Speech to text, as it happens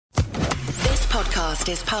podcast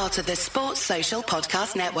is part of the Sports Social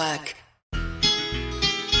Podcast Network.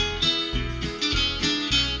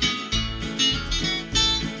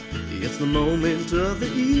 It's the moment of the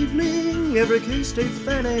evening every K-State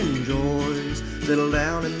fan enjoys. Settle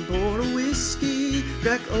down and pour a whiskey,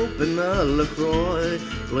 crack open a LaCroix.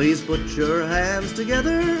 Please put your hands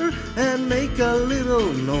together and make a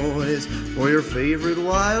little noise for your favorite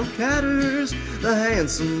Wildcatters, the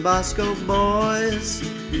handsome Bosco boys.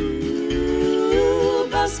 Ooh,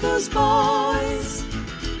 Bosco's boys.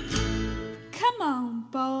 Come on,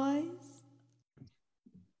 boys.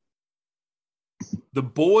 The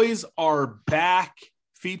boys are back,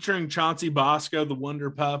 featuring Chauncey Bosco, the Wonder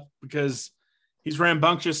Pup, because he's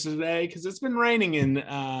rambunctious today because it's been raining in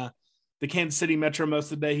the Kansas City Metro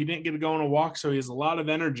most of the day. He didn't get to go on a walk, so he has a lot of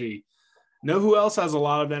energy. Know who else has a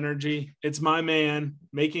lot of energy? It's my man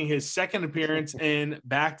making his second appearance in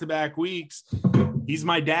back-to-back weeks. He's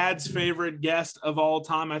my dad's favorite guest of all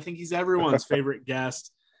time. I think he's everyone's favorite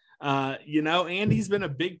guest, and he's been a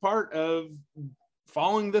big part of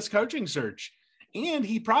following this coaching search. And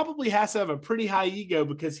he probably has to have a pretty high ego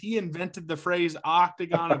because he invented the phrase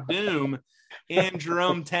Octagon of Doom, and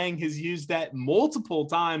Jerome Tang has used that multiple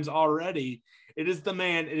times already. It is the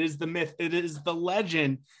man, it is the myth, it is the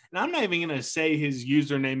legend. And I'm not even going to say his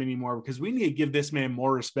username anymore because we need to give this man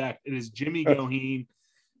more respect. It is Jimmy Goheen.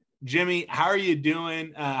 Jimmy, how are you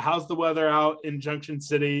doing? How's the weather out in Junction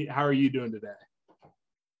City? How are you doing today?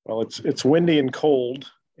 Well, it's windy and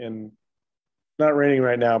cold and not raining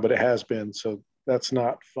right now, but it has been. So that's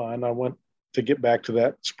not fun. I want to get back to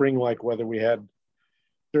that spring-like weather we had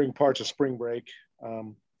during parts of spring break,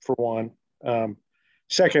 for one.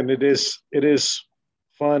 Second, it is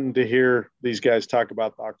fun to hear these guys talk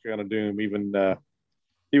about the Octagon of Doom.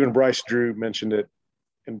 Even Bryce Drew mentioned it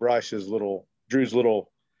in Drew's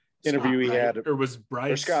little interview Scott, he had. Or was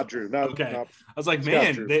Bryce? Or Scott Drew. Okay. No, I was like,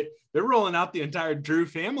 man, they're rolling out the entire Drew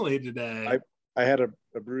family today. I had a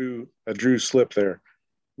Drew slip there.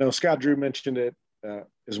 No, Scott Drew mentioned it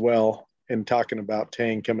as well in talking about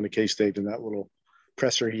Tang coming to K-State in that little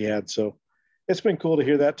presser he had. So it's been cool to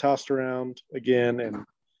hear that tossed around again. And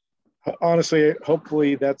honestly,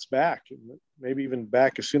 hopefully that's back. Maybe even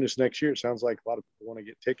back as soon as next year. It sounds like a lot of people want to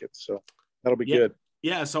get tickets. So that'll be good.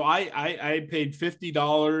 Yeah, so I paid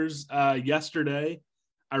 $50 yesterday.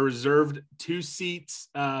 I reserved 2 seats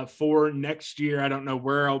for next year. I don't know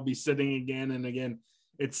where I'll be sitting again. And again,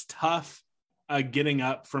 it's tough getting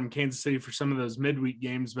up from Kansas City for some of those midweek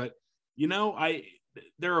games, but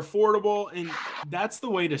they're affordable, and that's the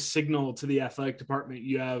way to signal to the athletic department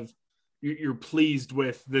you're pleased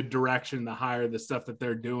with the direction, the hire, the stuff that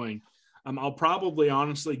they're doing. I'll probably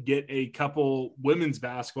honestly get a couple women's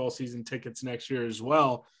basketball season tickets next year as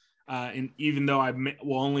well. And even though I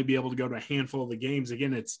will only be able to go to a handful of the games,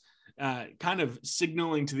 again, it's kind of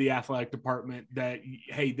signaling to the athletic department that,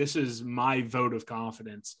 hey, this is my vote of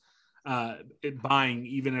confidence. Buying,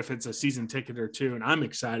 even if it's a season ticket or two, and I'm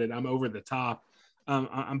excited. I'm over the top.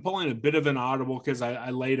 I'm pulling a bit of an audible because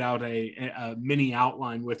I laid out a mini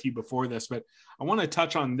outline with you before this, but I want to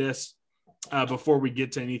touch on this before we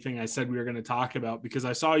get to anything I said we were going to talk about, because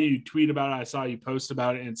I saw you tweet about it, I saw you post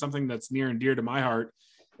about it, and it's something that's near and dear to my heart,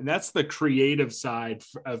 and that's the creative side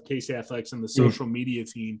of KC Athletics and the social media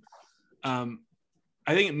team. I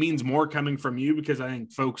think it means more coming from you because I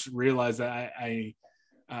think folks realize that I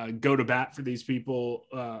go to bat for these people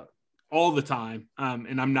all the time.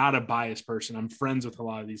 And I'm not a biased person. I'm friends with a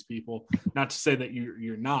lot of these people, not to say that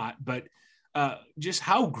you're not, but just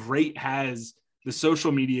how great has the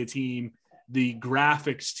social media team, the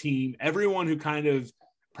graphics team, everyone who kind of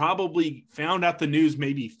probably found out the news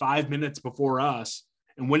maybe 5 minutes before us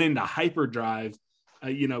and went into hyperdrive,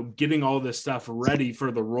 getting all this stuff ready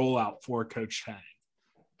for the rollout for Coach Tang.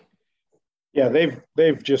 Yeah,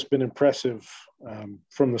 they've just been impressive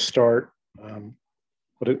from the start.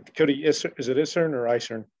 Cody, is it Isern or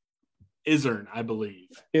Isern? Isern, I believe.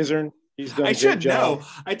 Isern. He's done I a should great job. know.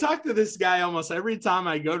 I talk to this guy almost every time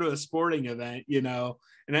I go to a sporting event, and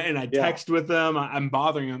I text with him. I'm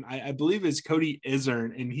bothering him. I believe it's Cody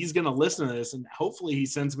Isern, and he's going to listen to this, and hopefully he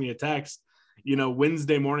sends me a text,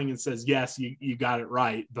 Wednesday morning and says, yes, you got it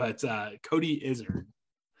right. But Cody Isern.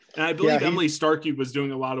 And I believe Emily Starkey was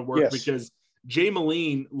doing a lot of work because Jay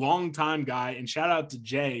Moline, longtime guy, and shout out to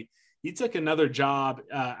Jay. He took another job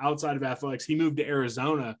outside of athletics. He moved to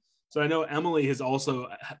Arizona. So I know Emily has also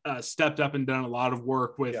stepped up and done a lot of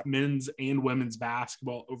work with men's and women's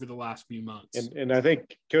basketball over the last few months. And I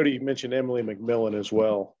think Cody mentioned Emily McMillan as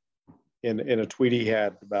well in a tweet he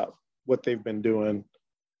had about what they've been doing.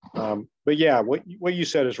 But yeah, what you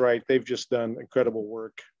said is right. They've just done incredible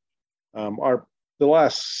work. The the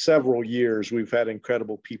last several years, we've had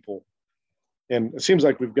incredible people. And it seems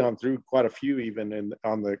like we've gone through quite a few even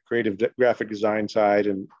on the creative graphic design side.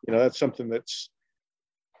 And, that's something that's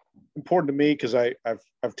important to me because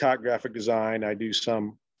I've taught graphic design. I do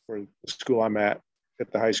some for the school I'm at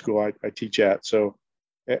the high school I teach at. So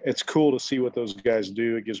it's cool to see what those guys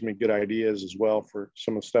do. It gives me good ideas as well for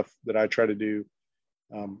some of the stuff that I try to do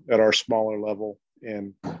at our smaller level.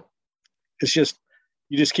 And it's just,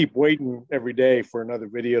 you just keep waiting every day for another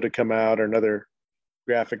video to come out or another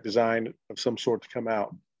graphic design of some sort to come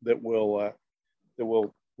out that will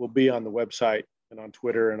be on the website and on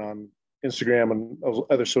Twitter and on Instagram and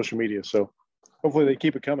other social media. So hopefully they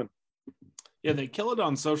keep it coming. Yeah, they kill it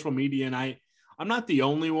on social media. And I'm not the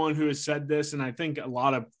only one who has said this. And I think a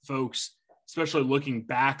lot of folks, especially looking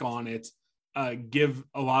back on it, give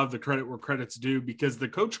a lot of the credit where credit's due, because the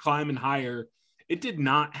Coach Kleiman hire, it did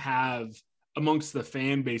not have amongst the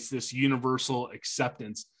fan base this universal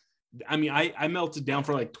acceptance. I mean, I melted down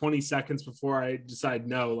for like 20 seconds before I decided,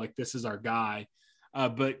 no, like this is our guy.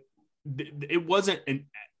 But it wasn't an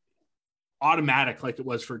automatic like it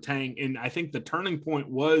was for Tang. And I think the turning point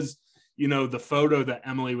was, the photo that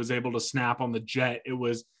Emily was able to snap on the jet. It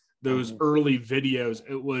was those early videos.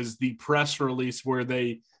 It was the press release where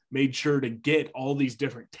they made sure to get all these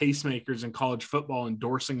different tastemakers in college football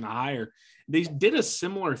endorsing the hire. They did a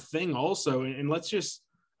similar thing also. And let's just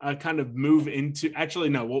kind of move into, actually,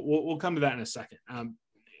 no, we'll come to that in a second.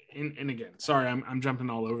 And again, sorry, I'm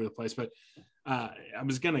jumping all over the place, but I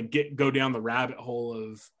was going to go down the rabbit hole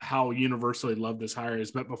of how universally loved this hire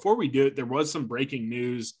is. But before we do it, there was some breaking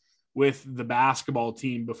news with the basketball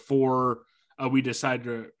team before we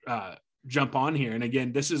decided to jump on here. And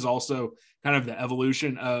again, this is also kind of the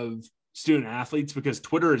evolution of student athletes, because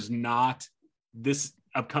Twitter is not this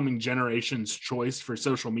upcoming generation's choice for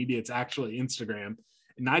social media. It's actually Instagram.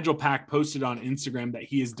 And Nigel Pack posted on Instagram that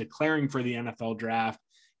he is declaring for the NFL draft.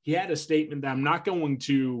 He had a statement that I'm not going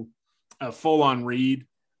to full on read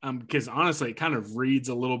because honestly, it kind of reads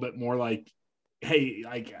a little bit more like, hey,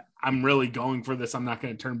 like I'm really going for this. I'm not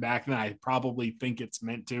going to turn back. And I probably think it's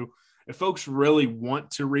meant to. If folks really want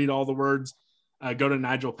to read all the words, go to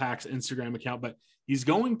Nigel Pack's Instagram account. But he's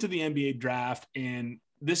going to the NBA draft, and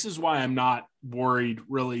this is why I'm not worried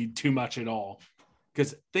really too much at all,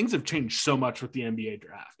 because things have changed so much with the NBA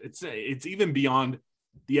draft. It's even beyond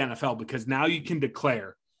the NFL, because now you can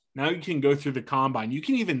declare. Now you can go through the combine. You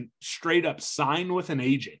can even straight up sign with an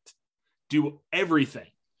agent, do everything.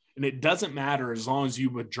 And it doesn't matter as long as you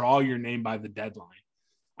withdraw your name by the deadline.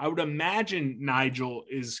 I would imagine Nigel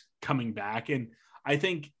is coming back, and I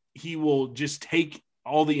think he will just take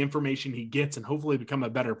all the information he gets and hopefully become a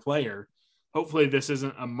better player. Hopefully this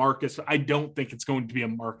isn't a Marcus. I don't think it's going to be a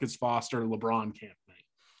Marcus Foster, LeBron camp thing.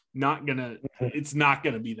 It's not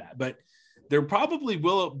going to be that, but there probably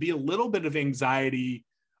will be a little bit of anxiety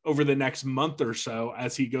over the next month or so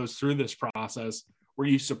as he goes through this process. Were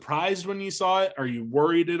you surprised when you saw it? Are you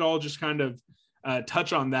worried at all? Just kind of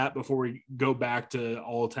touch on that before we go back to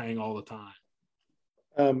all Tang all the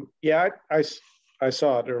time. Yeah, I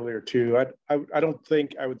saw it earlier too. I don't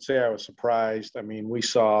think I would say I was surprised. I mean, we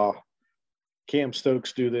saw Cam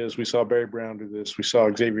Stokes do this. We saw Barry Brown do this. We saw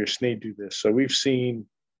Xavier Sneed do this. So we've seen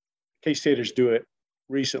K-Staters do it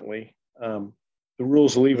recently. The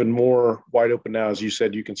rules are even more wide open now. As you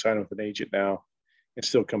said, you can sign with an agent now and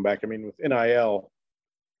still come back. I mean, with NIL,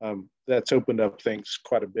 that's opened up things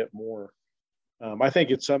quite a bit more. I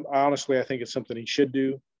think it's something he should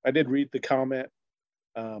do. I did read the comment,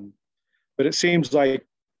 but it seems like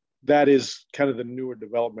that is kind of the newer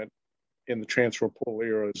development in the transfer portal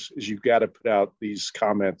era is you've got to put out these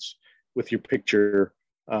comments with your picture,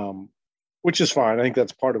 which is fine. I think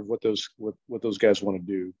that's part of what those guys want to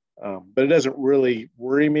do. But it doesn't really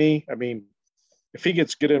worry me. I mean, if he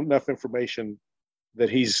gets good enough information that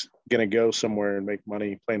he's going to go somewhere and make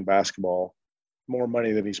money playing basketball, more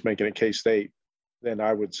money than he's making at K-State, then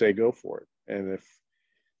I would say go for it. And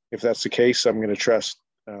if that's the case, I'm going to trust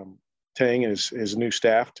Tang and his new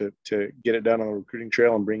staff to get it done on the recruiting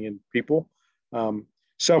trail and bring in people.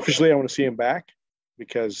 Selfishly, I want to see him back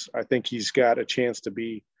because I think he's got a chance to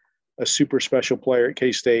be a super special player at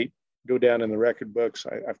K-State, go down in the record books.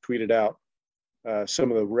 I've tweeted out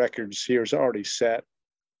some of the records he has already set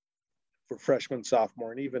for freshman,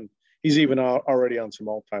 sophomore, and he's even already on some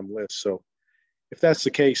all-time lists. So if that's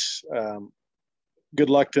the case, good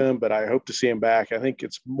luck to him, but I hope to see him back. I think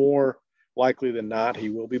it's more likely than not he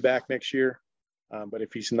will be back next year. But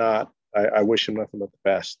if he's not, I wish him nothing but the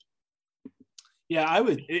best. Yeah, I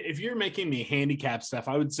would. If you're making me handicap stuff,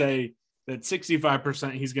 I would say that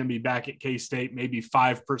 65% he's going to be back at K-State, maybe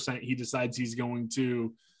 5% he decides he's going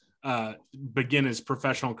to begin his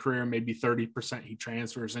professional career, maybe 30% he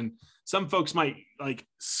transfers. And some folks might like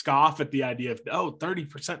scoff at the idea of,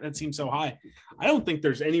 30%, that seems so high. I don't think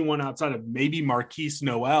there's anyone outside of maybe Marquise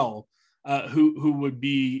Noel who would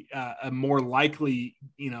be a more likely,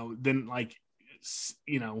 than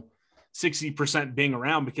 60% being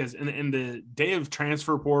around, because in the day of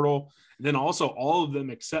transfer portal, then also all of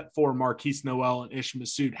them except for Marquise Noel and Ish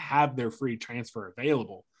Massoud have their free transfer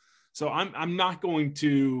available. So I'm not going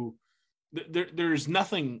to there's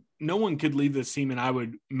nothing, no one could leave this team and I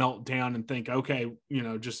would melt down and think, okay,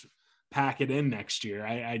 just pack it in next year.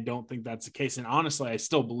 I don't think that's the case. And honestly, I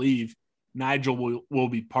still believe Nigel will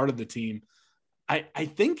be part of the team. I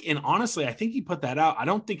think he put that out. I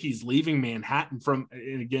don't think he's leaving Manhattan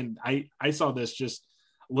and again, I saw this just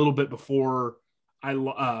a little bit before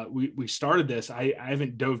we started this. I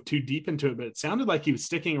haven't dove too deep into it, but it sounded like he was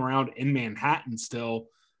sticking around in Manhattan still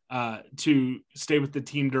to stay with the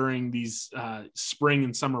team during these spring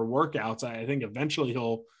and summer workouts. I think eventually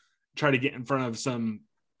he'll try to get in front of some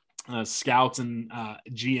scouts and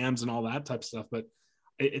GMs and all that type of stuff, but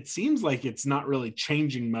it seems like it's not really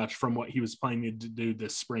changing much from what he was planning to do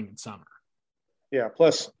this spring and summer. Yeah.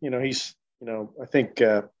 Plus, he's, I think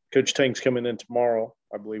Coach Tang's coming in tomorrow,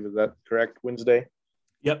 I believe. Is that correct? Wednesday?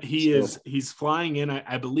 Yep. He is. He's flying in.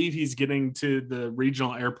 I believe he's getting to the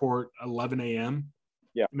regional airport 11 a.m.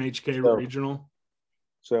 Yeah. MHK regional.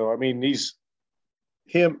 So, I mean,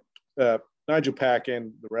 Nigel Pack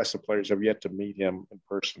and the rest of the players have yet to meet him in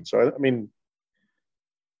person. So, I mean,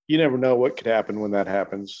 you never know what could happen when that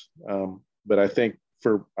happens. But I think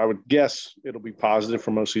I would guess it'll be positive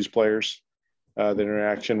for most of these players, the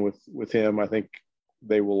interaction with him. I think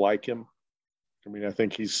they will like him. I mean, I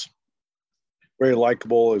think he's very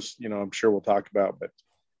likable, as, I'm sure we'll talk about, but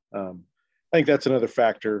I think that's another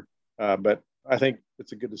factor. But I think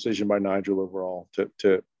it's a good decision by Nigel overall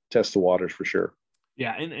to test the waters for sure.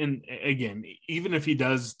 Yeah. And again, even if he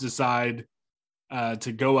does decide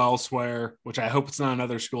to go elsewhere, which I hope it's not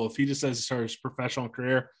another school, if he decides to start his professional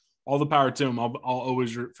career, all the power to him. I'll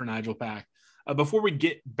always root for Nigel Pack. Before we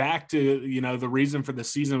get back to, the reason for the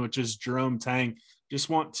season, which is Jerome Tang, just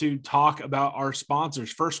want to talk about our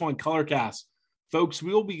sponsors. First one, Colorcast. Folks,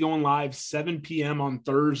 we will be going live 7 p.m. on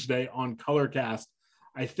Thursday on Colorcast.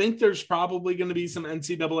 I think there's probably going to be some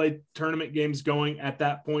NCAA tournament games going at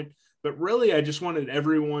that point, but really I just wanted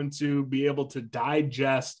everyone to be able to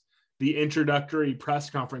digest the introductory press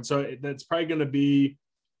conference. So that's probably going to be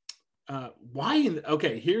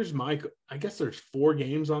here's I guess there's 4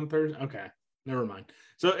 games on Thursday. Okay, never mind.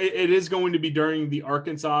 So it is going to be during the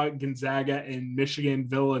Arkansas, Gonzaga, and Michigan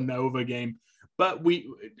Villanova game. But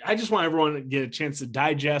I just want everyone to get a chance to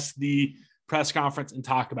digest the press conference and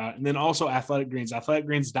talk about it. And then also Athletic Greens,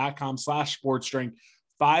 athleticgreens.com/sportsdrink,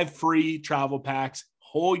 5 free travel packs,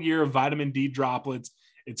 whole year of vitamin D droplets.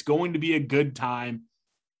 It's going to be a good time.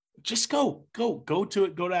 Just go to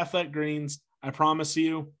it. Go to Athletic Greens. I promise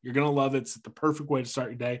you're going to love it. It's the perfect way to start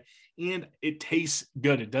your day. And it tastes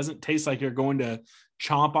good. It doesn't taste like you're going to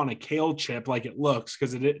chomp on a kale chip like it looks,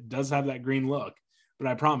 because it does have that green look. But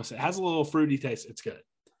I promise it has a little fruity taste. It's good.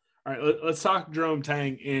 All right, let's talk Jerome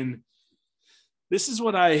Tang. And this is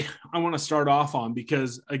what I want to start off on,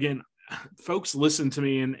 because, again, folks listen to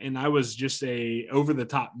me, and I was just a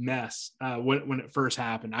over-the-top mess when it first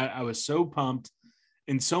happened. I was so pumped.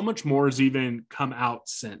 And so much more has even come out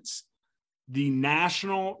since. The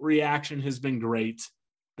national reaction has been great.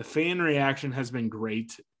 The fan reaction has been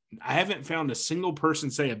great. I haven't found a single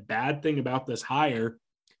person say a bad thing about this hire.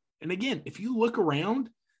 And again, if you look around,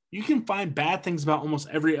 you can find bad things about almost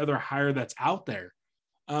every other hire that's out there.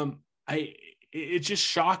 It's just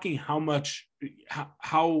shocking how much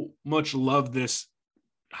love this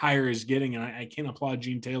hire is getting. And I can't applaud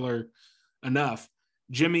Gene Taylor enough.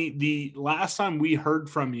 Jimmy, the last time we heard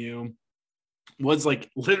from you was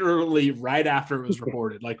like literally right after it was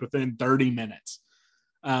reported, like within 30 minutes.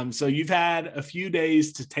 So you've had a few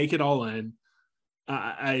days to take it all in.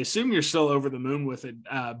 I assume you're still over the moon with it,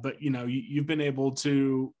 but you've been able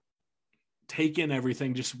to take in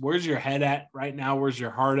everything. Just where's your head at right now? Where's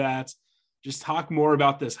your heart at? Just talk more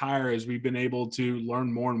about this hire as we've been able to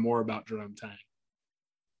learn more and more about Jerome Tang.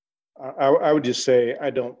 I would just say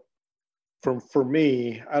for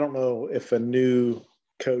me, I don't know if a new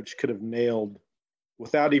coach could have nailed,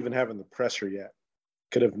 without even having the presser yet,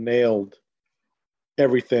 could have nailed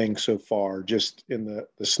everything so far, just in the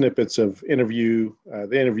snippets of interview.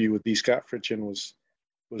 The interview with D. Scott Fritchen was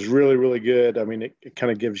really, really good. I mean, it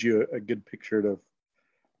kind of gives you a good picture of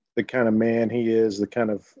the kind of man he is, the kind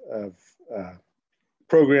of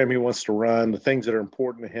program he wants to run, the things that are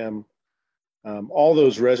important to him. All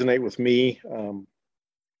those resonate with me.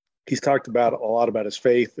 he's talked about a lot about his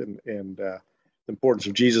faith and the importance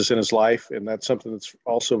of Jesus in his life, and that's something that's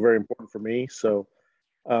also very important for me. So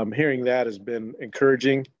hearing that has been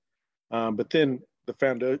encouraging. But then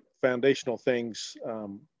the foundational things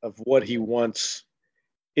of what he wants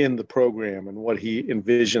in the program and what he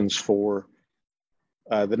envisions for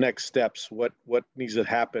the next steps, what needs to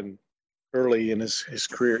happen early in his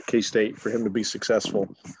career at K-State for him to be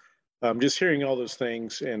successful. Just hearing all those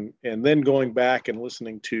things and then going back and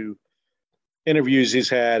listening to interviews he's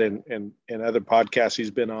had and other podcasts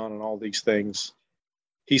he's been on and all these things.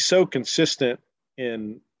 He's so consistent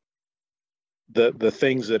in the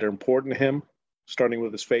things that are important to him, starting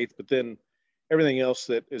with his faith, but then everything else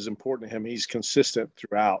that is important to him, he's consistent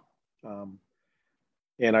throughout.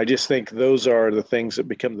 And I just think those are the things that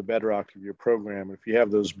become the bedrock of your program. If you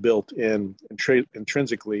have those built in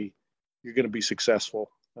intrinsically, you're going to be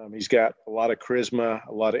successful. He's got a lot of charisma,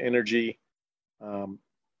 a lot of energy,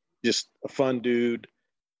 just a fun dude,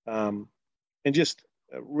 and just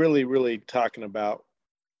really, really talking about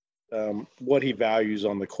what he values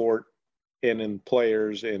on the court and in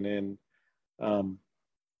players and in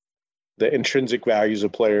the intrinsic values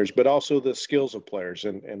of players, but also the skills of players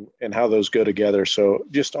and how those go together. So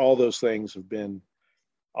just all those things have been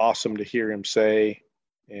awesome to hear him say,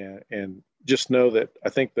 and just know that I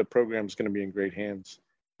think the program is going to be in great hands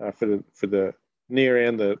for the near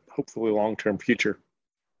and the hopefully long-term future.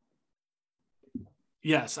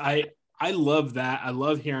 Yes, I love that. I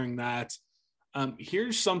love hearing that.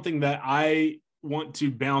 Here's something that I want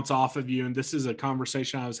to bounce off of you, and this is a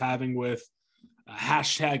conversation I was having with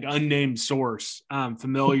hashtag unnamed source,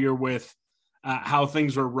 familiar with how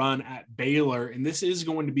things were run at Baylor. And this is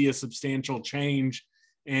going to be a substantial change.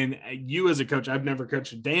 And you as a coach, I've never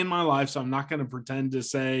coached a day in my life, so I'm not going to pretend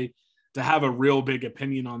to have a real big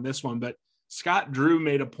opinion on this one. But Scott Drew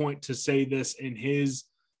made a point to say this in his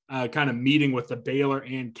kind of meeting with the Baylor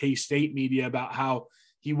and K-State media about how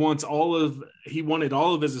he wanted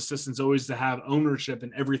all of his assistants always to have ownership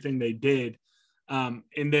in everything they did. And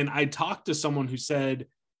then I talked to someone who said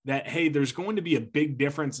that, hey, there's going to be a big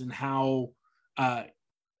difference in how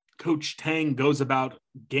Coach Tang goes about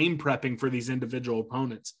game prepping for these individual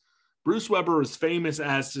opponents. Bruce Weber was famous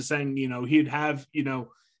as to saying, he'd have,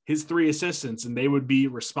 his three assistants and they would be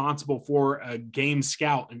responsible for a game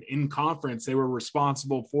scout, and in conference, they were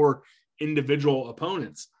responsible for individual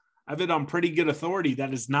opponents. I've had on pretty good authority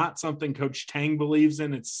that is not something Coach Tang believes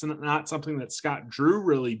in. It's not something that Scott Drew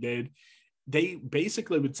really did. They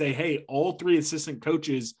basically would say, hey, all three assistant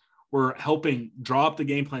coaches were helping draw up the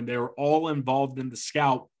game plan. They were all involved in the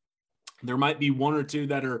scout. There might be one or two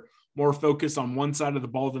that are more focused on one side of the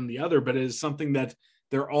ball than the other, but it is something that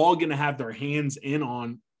they're all going to have their hands in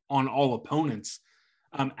on all opponents.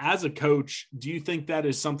 As a coach, do you think that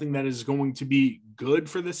is something that is going to be good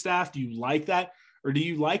for the staff? Do you like that? Or do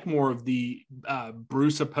you like more of the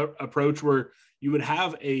Bruce approach where you would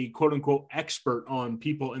have a quote unquote expert on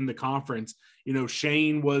people in the conference?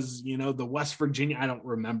 Shane was, the West Virginia, I don't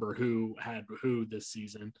remember who had who this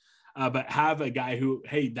season, but have a guy who,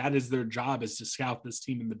 hey, that is their job, is to scout this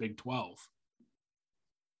team in the Big 12.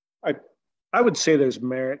 I would say there's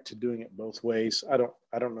merit to doing it both ways. I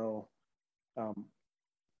don't know.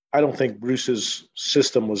 I don't think Bruce's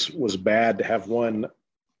system was bad to have one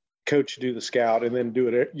coach do the scout and then do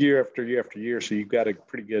it year after year after year. So you've got a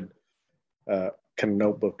pretty good kind of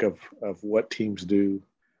notebook of what teams do.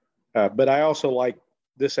 But I also like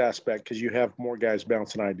this aspect because you have more guys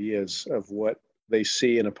bouncing ideas of what they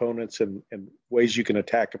see in opponents and ways you can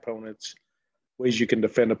attack opponents, ways you can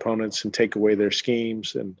defend opponents and take away their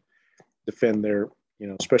schemes and defend their,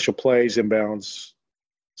 special plays, inbounds,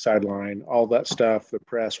 sideline, all that stuff, the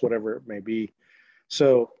press, whatever it may be.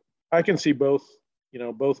 So I can see both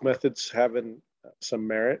methods having some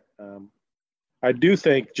merit. I do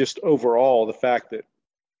think just overall the fact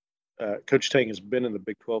that Coach Tang has been in the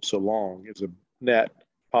Big 12 so long is a net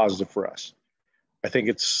positive for us. I think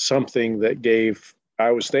it's something that gave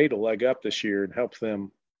Iowa State a leg up this year and helped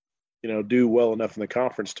them, do well enough in the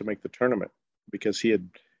conference to make the tournament, because he had,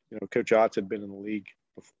 Coach Otts had been in the league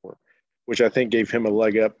before, which I think gave him a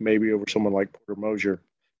leg up maybe over someone like Porter Mosier,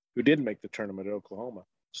 who didn't make the tournament at Oklahoma.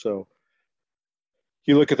 So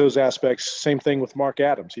you look at those aspects, same thing with Mark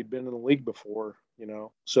Adams. He'd been in the league before,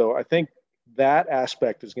 So I think that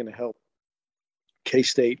aspect is going to help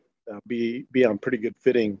K-State be on pretty good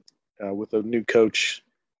footing with a new coach,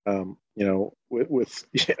 with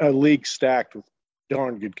a league stacked with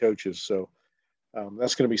darn good coaches. So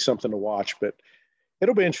that's going to be something to watch. But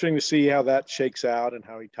it'll be interesting to see how that shakes out and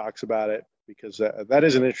how he talks about it, because that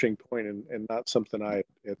is an interesting point and not something I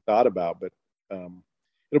had thought about. But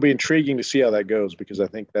it'll be intriguing to see how that goes, because I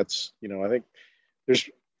think that's, I think there's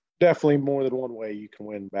definitely more than one way you can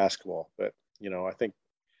win basketball. But, I think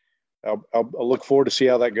I'll look forward to see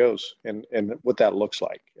how that goes and what that looks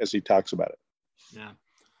like as he talks about it. Yeah.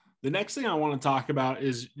 The next thing I want to talk about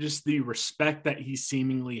is just the respect that he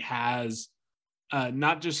seemingly has,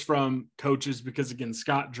 not just from coaches, because again,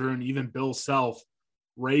 Scott Drew and even Bill Self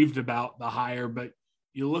raved about the hire, but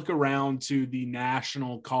you look around to the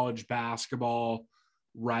national college basketball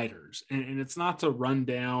writers, and it's not to run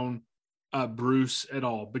down Bruce at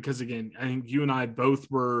all, because again, I think you and I both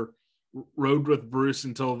rode with Bruce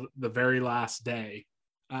until the very last day.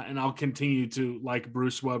 And I'll continue to like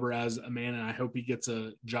Bruce Weber as a man, and I hope he gets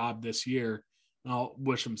a job this year. And I'll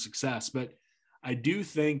wish him success. But I do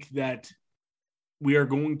think that we are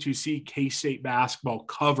going to see K-State basketball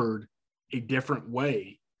covered a different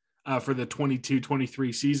way for the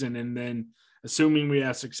 22-23 season. And then assuming we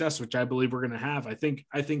have success, which I believe we're going to have, I think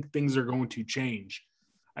things are going to change.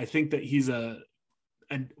 I think that he's a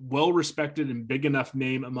well-respected and big enough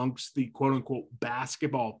name amongst the quote-unquote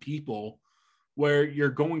basketball people where you're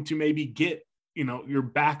going to maybe get, you're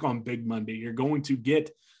back on Big Monday. You're going to get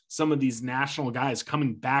some of these national guys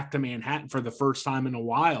coming back to Manhattan for the first time in a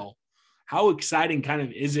while. How exciting kind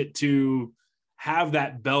of is it to have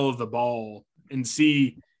that bell of the ball and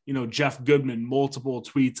see, Jeff Goodman, multiple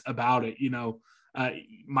tweets about it,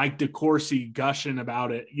 Mike DeCourcy gushing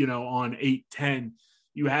about it, on 810.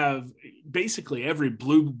 You have basically every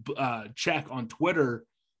blue check on Twitter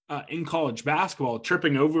in college basketball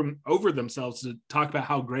tripping over themselves to talk about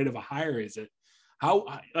how great of a hire is it.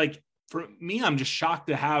 For me, I'm just shocked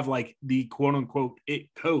to have the quote unquote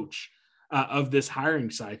it coach of this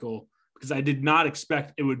hiring cycle, because I did not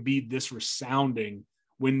expect it would be this resounding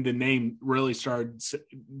when the name really started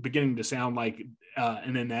beginning to sound like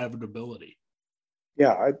an inevitability.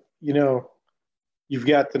 Yeah. You've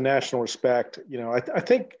got the national respect. I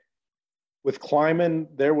think with Kleiman,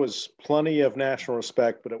 there was plenty of national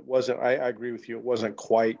respect, but it wasn't, I agree with you, it wasn't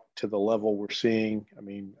quite to the level we're seeing. I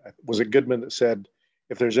mean, was it Goodman that said,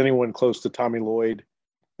 if there's anyone close to Tommy Lloyd,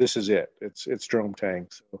 this is it. It's Jerome Tang.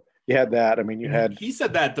 So you had that. I mean, he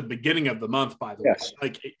said that at the beginning of the month, by the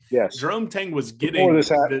way. Yes. Jerome Tang was getting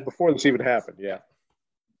before this even happened. Yeah.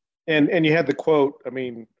 And you had the quote,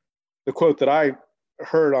 the quote that I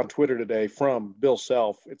heard on Twitter today from Bill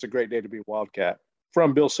Self, it's a great day to be a Wildcat,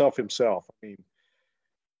 from Bill Self himself.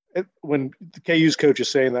 When the KU's coach is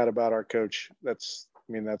saying that about our coach, that's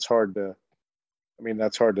hard to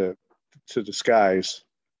disguise.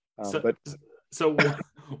 So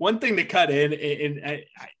one thing to cut in, and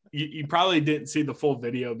you probably didn't see the full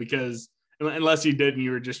video, because unless you did and you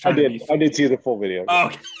were just trying I did see the full video. Oh,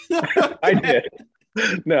 okay. I did.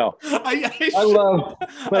 No,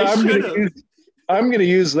 I'm going to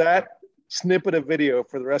use that snippet of video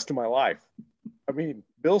for the rest of my life.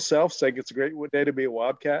 Bill Self saying it's a great day to be a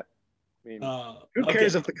Wildcat. Who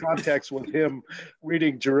cares if the context was him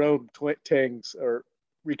reading Jerome Tang's or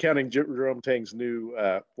recounting Jerome Tang's new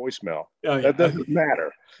voicemail? Oh, yeah. That doesn't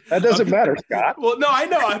matter. That doesn't matter, Scott. Well, no, I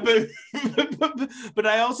know. But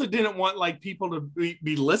I also didn't want people to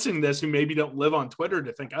be listening to this who maybe don't live on Twitter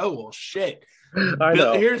to think, oh, well, shit.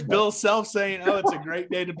 Here's Bill Self saying, oh, it's a great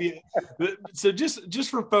day to be. So just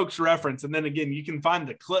for folks' reference, and then again, you can find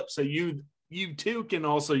the clip so you too can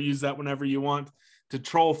also use that whenever you want to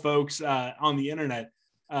troll folks on the internet.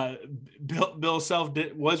 Bill Self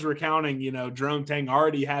was recounting, Jerome Tang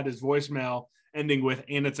already had his voicemail ending with,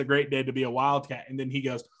 and it's a great day to be a Wildcat. And then he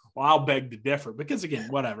goes, well, I'll beg to differ, because again,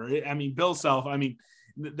 whatever. Bill Self,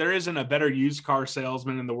 there isn't a better used car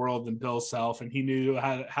salesman in the world than Bill Self. And he knew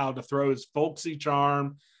how to throw his folksy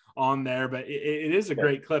charm on there, but it is a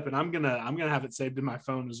great clip. And I'm going to have it saved in my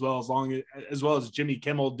phone as well as Jimmy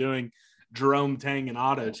Kimmel doing Jerome Tang and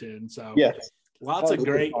auto-tune. So yes, lots of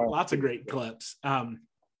great clips. But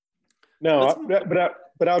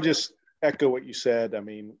I'll just echo what you said.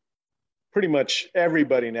 Pretty much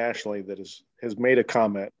everybody nationally that has made a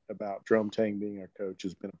comment about Jerome Tang being our coach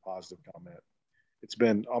has been a positive comment. It's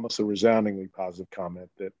been almost a resoundingly positive comment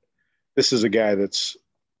that this is a guy that's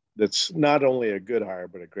not only a good hire,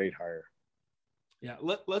 but a great hire. Yeah.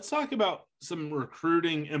 Let's talk about some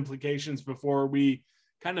recruiting implications before we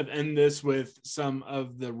kind of end this with some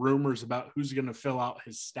of the rumors about who's going to fill out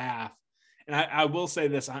his staff. And I will say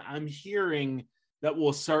this, I'm hearing that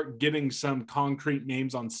we'll start getting some concrete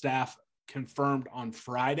names on staff confirmed on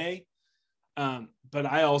Friday. But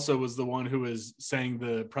I also was the one who was saying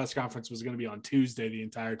the press conference was going to be on Tuesday the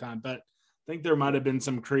entire time. But I think there might have been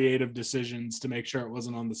some creative decisions to make sure it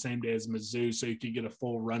wasn't on the same day as Mizzou, so you could get a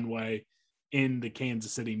full runway in the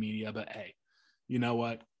Kansas City media. But hey, you know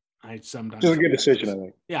what? I sometimes. It's a good decision, I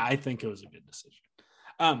think. Yeah, I think it was a good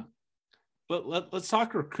decision. But let's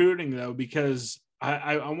talk recruiting though, because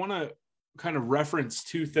I want to kind of reference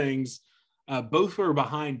two things. Both were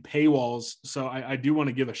behind paywalls, so I do want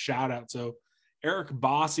to give a shout out. So Eric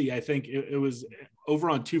Bossy, I think it was over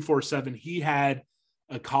on 247. He had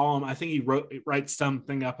a column. I think he writes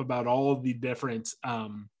something up about all the different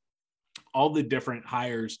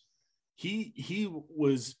hires. He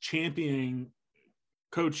was championing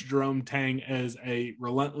Coach Jerome Tang as a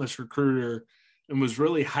relentless recruiter and was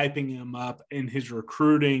really hyping him up in his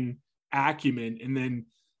recruiting acumen. And then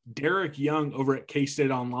Derek Young over at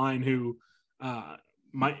K-State Online, who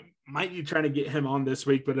might be trying to get him on this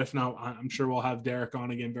week, but if not, I'm sure we'll have Derek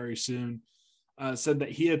on again very soon, said that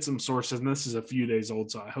he had some sources, and this is a few days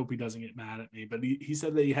old, so I hope he doesn't get mad at me, but he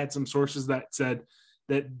said that he had some sources that said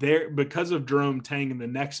that because of Jerome Tang in the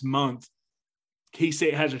next month,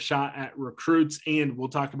 K-State has a shot at recruits, and we'll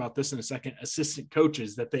talk about this in a second, assistant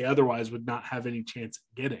coaches that they otherwise would not have any chance of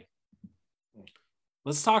getting.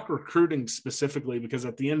 Let's talk recruiting specifically, because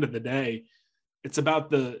at the end of the day, it's about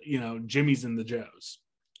the, Jimmies and the Joes.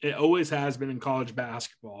 It always has been in college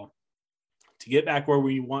basketball. To get back where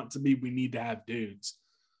we want to be, we need to have dudes.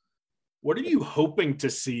 What are you hoping to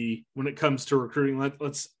see when it comes to recruiting?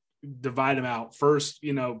 Let's divide them out. First,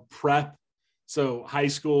 prep. So high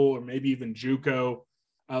school or maybe even JUCO.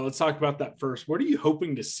 Let's talk about that first. What are you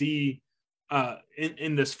hoping to see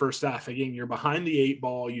in this first half? Again, you're behind the 8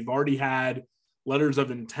 ball. You've already had letters of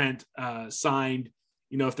intent signed.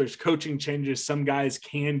 If there's coaching changes, some guys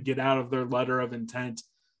can get out of their letter of intent,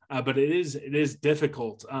 but it is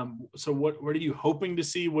difficult. So what are you hoping to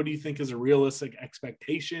see? What do you think is a realistic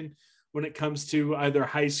expectation when it comes to either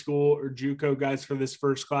high school or JUCO guys for this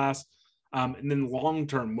first class? And then long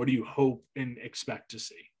term, what do you hope and expect to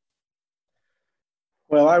see?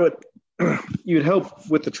 Well, you'd hope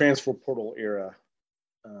with the transfer portal era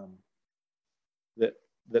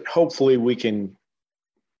that hopefully we can,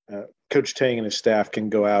 Coach Tang and his staff can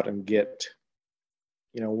go out and get,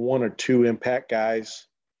 1 or 2 impact guys.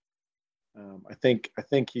 I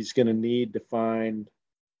think he's going to need to find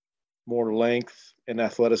more length and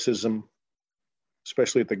athleticism,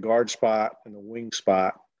 especially at the guard spot and the wing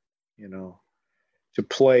spot, to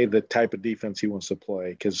play the type of defense he wants to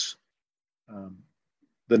play. Because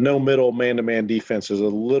the no middle man-to-man defense is a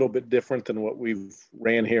little bit different than what we've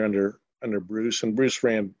ran here under Bruce. And Bruce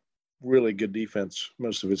ran really good defense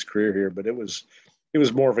most of his career here, but it was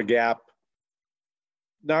more of a gap,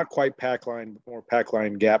 not quite pack line, but more pack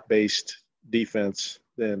line gap based defense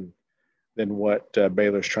than what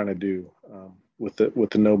Baylor's trying to do with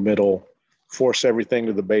the no middle, force everything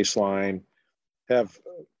to the baseline, have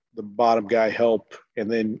the bottom guy help,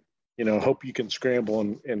 and then hope you can scramble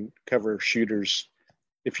and cover shooters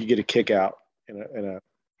if you get a kick out in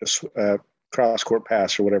a cross court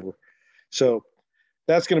pass or whatever. So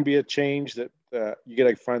that's going to be a change that you got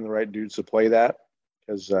to find the right dudes to play that,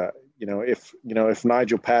 because if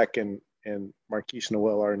Nigel Pack and Marquise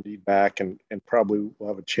Noel are indeed back and probably will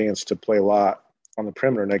have a chance to play a lot on the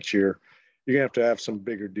perimeter next year, you're going to have some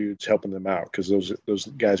bigger dudes helping them out, because those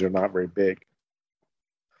guys are not very big.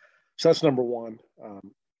 So that's number one.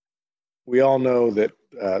 We all know that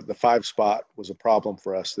the 5 spot was a problem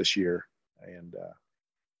for us this year, and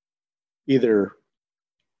either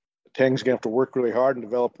Tang's going to have to work really hard and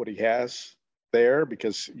develop what he has there,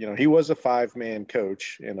 because he was a 5-man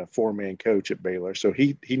coach and a 4-man coach at Baylor, so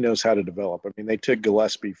he knows how to develop. I mean, they took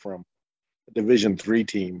Gillespie from a Division III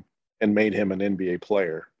team and made him an NBA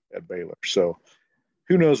player at Baylor. So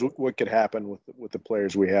who knows what could happen with the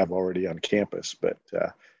players we have already on campus, but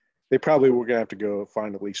they probably were going to have to go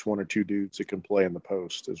find at least 1 or 2 dudes that can play in the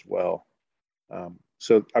post as well.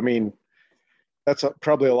 So I mean, that's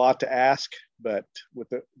probably a lot to ask, but with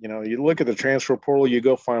the, you look at the transfer portal, you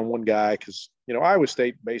go find one guy, because, Iowa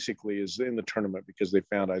State basically is in the tournament because they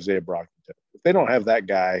found Isaiah Brockington. If they don't have that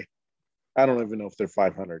guy, I don't even know if they're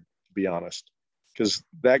 500, to be honest, because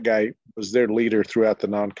that guy was their leader throughout the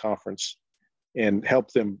non-conference and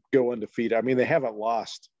helped them go undefeated. I mean, they haven't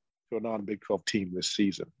lost to a non-Big 12 team this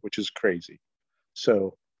season, which is crazy.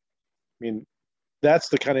 So, I mean, that's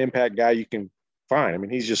the kind of impact guy you can find. I mean,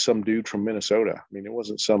 he's just some dude from Minnesota. I mean, it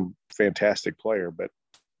wasn't some fantastic player, but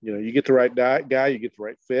you get the right guy, you get the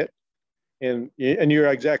right fit, and you're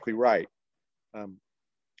exactly right.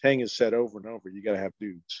 Tang has said over and over, you got to have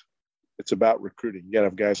dudes. It's about recruiting. You got to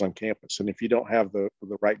have guys on campus, and if you don't have the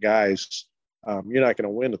right guys, you're not going to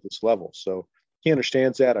win at this level. So he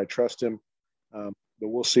understands that. I trust him, but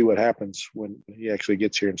we'll see what happens when he actually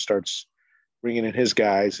gets here and starts bringing in his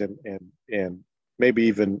guys, and maybe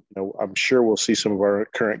even, I'm sure we'll see some of our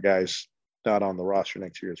current guys not on the roster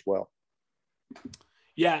next year as well.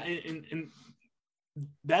 Yeah, and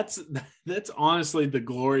that's honestly the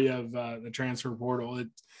glory of the transfer portal.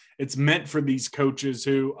 It's meant for these coaches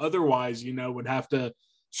who otherwise, would have to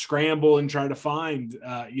scramble and try to find,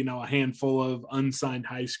 a handful of unsigned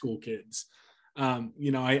high school kids.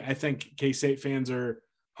 I think K-State fans are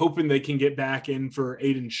hoping they can get back in for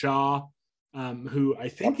Aiden Shaw, who I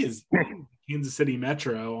think is Kansas City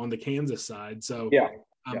Metro on the Kansas side. So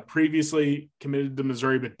previously committed to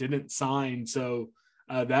Missouri but didn't sign. So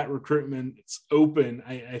that recruitment's open.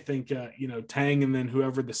 I think, Tang and then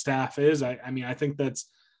whoever the staff is, I think that's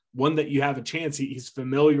one that you have a chance. He's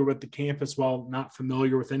familiar with the campus while not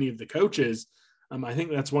familiar with any of the coaches. I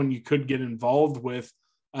think that's one you could get involved with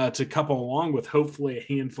to couple along with hopefully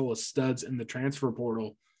a handful of studs in the transfer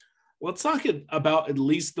portal. Let's talk about at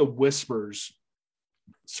least the whispers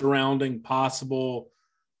surrounding possible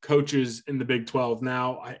coaches in the Big 12.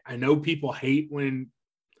 Now, I know people hate when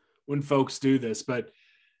folks do this, but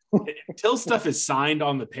until stuff is signed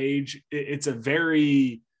on the page, it's a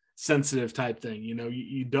very sensitive type thing.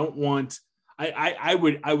 You don't want – I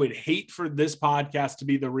would hate for this podcast to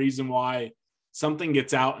be the reason why something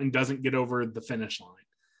gets out and doesn't get over the finish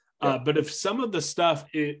line. But if some of the stuff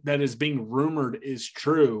that is being rumored is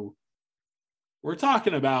true, we're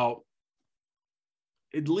talking about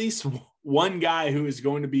at least one guy who is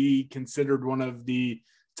going to be considered one of the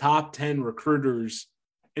top 10 recruiters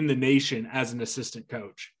in the nation as an assistant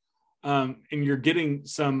coach. And you're getting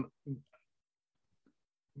some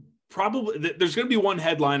probably there's going to be one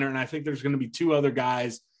headliner, and I think there's going to be two other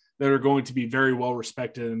guys that are going to be very well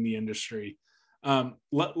respected in the industry.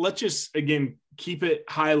 Let's just, again, keep it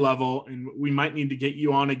high level, and we might need to get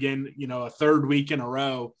you on again, a third week in a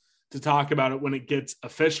row to talk about it when it gets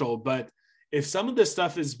official. But if some of this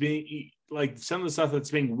stuff is some of the stuff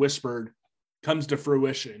that's being whispered comes to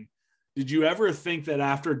fruition, did you ever think that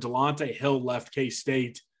after Delonte Hill left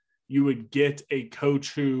K-State, you would get a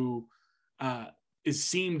coach who is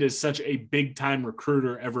seemed as such a big time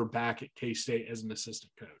recruiter ever back at K-State as an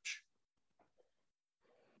assistant coach?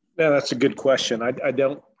 Yeah, that's a good question. I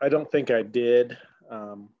don't think I did.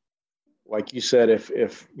 Like you said,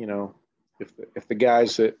 if the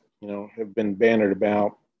guys that have been bannered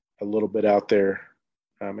about a little bit out there,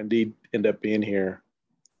 indeed end up being here,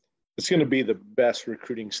 it's going to be the best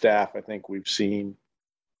recruiting staff I think we've seen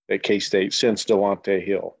at K-State since Delonte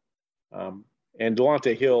Hill. And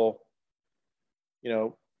Delonte Hill,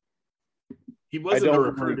 he wasn't a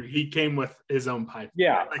recruiter. He came with his own pipe.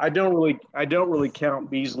 Yeah, I don't really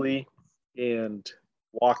count Beasley and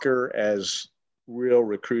Walker as real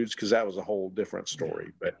recruits because that was a whole different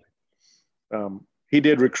story. But he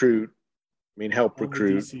did recruit. Help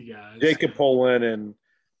recruit Jacob Poland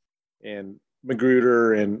and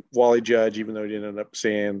Magruder and Wally Judge, even though he didn't end up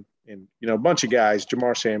staying, and a bunch of guys,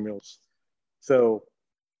 Jamar Samuels. So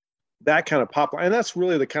that kind of pipeline, and that's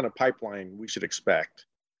really the kind of pipeline we should expect.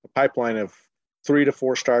 A pipeline of 3 to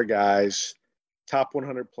 4 star guys, top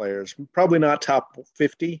 100 players, probably not top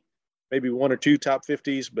 50, maybe 1 or 2 top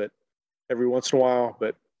 50s, but every once in a while.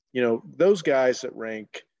 But, those guys that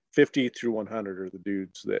rank 50 through 100 are the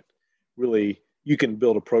dudes that really you can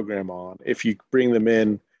build a program on. If you bring them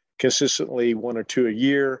in consistently 1 or 2 a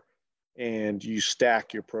year and you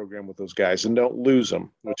stack your program with those guys and don't lose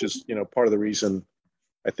them, which is, part of the reason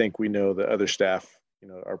I think we know the other staff,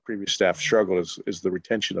 our previous staff struggled is the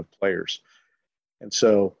retention of players. And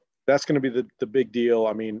so that's going to be the big deal.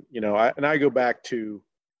 I go back to,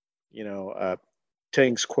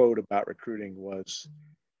 Tang's quote about recruiting was,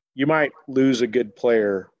 you might lose a good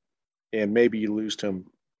player and maybe you lose to him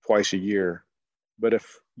twice a year. But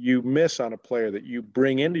if you miss on a player that you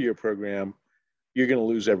bring into your program, you're going to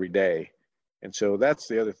lose every day. And so that's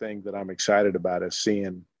the other thing that I'm excited about is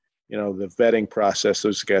seeing, the vetting process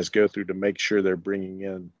those guys go through to make sure they're bringing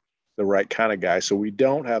in the right kind of guys. So we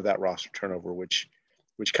don't have that roster turnover, which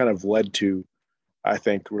kind of led to, I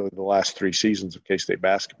think, really the last 3 seasons of K-State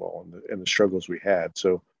basketball and the struggles we had.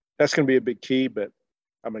 So that's going to be a big key, but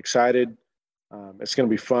I'm excited. It's going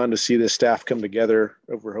to be fun to see this staff come together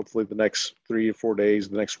over hopefully the next 3 or 4 days,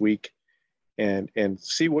 the next week, and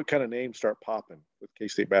see what kind of names start popping with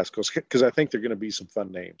K-State basketball, because I think they're going to be some fun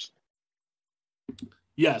names.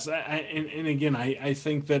 Yes, and again, I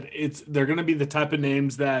think that they're going to be the type of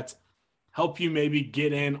names that help you maybe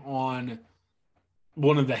get in on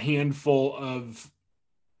one of the handful of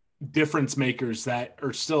difference makers that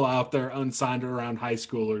are still out there unsigned around high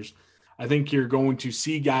schoolers. I think you're going to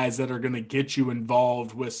see guys that are going to get you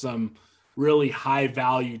involved with some really high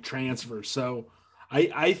value transfers. So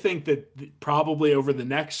I think that probably over the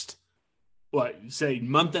next,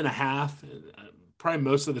 month and a half, probably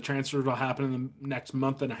most of the transfers will happen in the next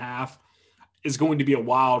month and a half, is going to be a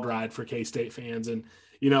wild ride for K-State fans. And,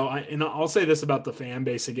 I'll say this about the fan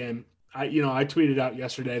base again. I tweeted out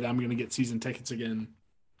yesterday that I'm going to get season tickets again.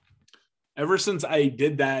 Ever since I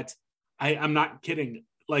did that, I'm not kidding.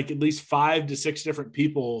 Like at least 5 to 6 different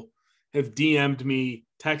people have DM'd me,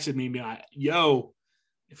 texted me, like, yo,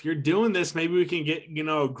 if you're doing this, maybe we can get,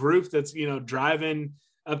 a group that's, driving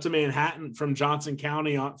up to Manhattan from Johnson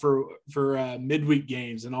County for midweek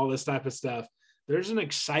games and all this type of stuff. There's an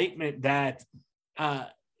excitement that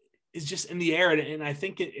is just in the air. And I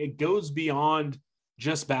think it goes beyond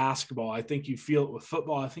just basketball. I think you feel it with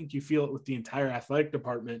football. I think you feel it with the entire athletic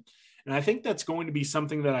department. And I think that's going to be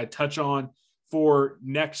something that I touch on for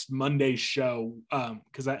next Monday's show,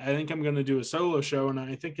 because I think I'm going to do a solo show, and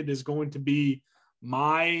I think it is going to be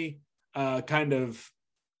my kind of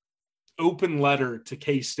open letter to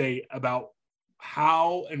K-State about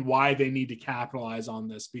how and why they need to capitalize on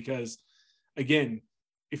this. Because, again,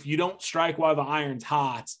 if you don't strike while the iron's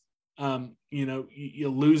hot, you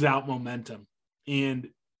lose out momentum. And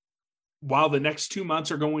while the next 2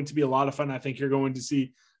 months are going to be a lot of fun, I think you're going to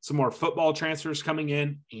see some more football transfers coming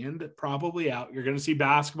in and probably out. You're going to see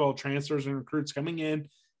basketball transfers and recruits coming in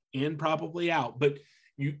and probably out. But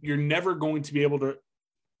you're never going to be able to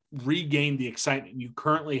regain the excitement you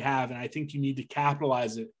currently have. And I think you need to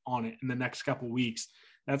capitalize on it in the next couple of weeks.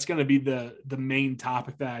 That's going to be the main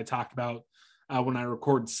topic that I talk about when I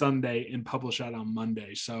record Sunday and publish out on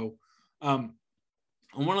Monday. So I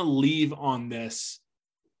want to leave on this.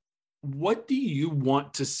 What do you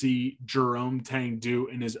want to see Jerome Tang do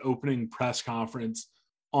in his opening press conference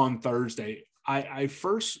on Thursday? I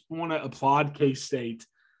first want to applaud K-State,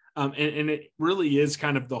 and it really is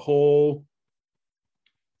kind of the whole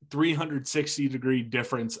 360-degree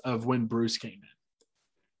difference of when Bruce came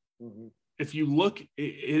in. Mm-hmm. If you look,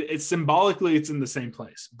 it's symbolically, it's in the same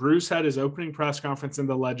place. Bruce had his opening press conference in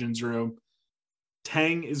the Legends Room.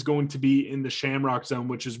 Tang is going to be in the Shamrock Zone,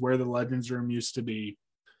 which is where the Legends Room used to be.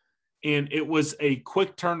 And it was a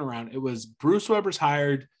quick turnaround. It was Bruce Weber's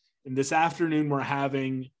hired, and this afternoon we're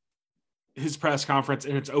having his press conference,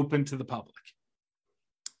 and it's open to the public.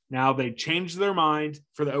 Now they changed their mind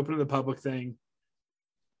for the open to the public thing.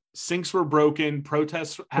 Sinks were broken,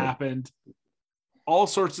 protests happened, all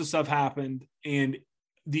sorts of stuff happened, and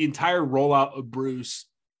the entire rollout of Bruce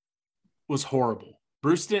was horrible.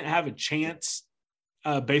 Bruce didn't have a chance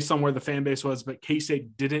based on where the fan base was, but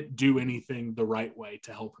K-State didn't do anything the right way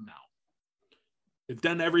to help him out. They've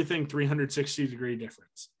done everything 360-degree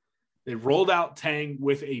difference. They rolled out Tang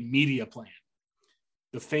with a media plan.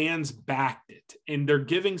 The fans backed it, and they're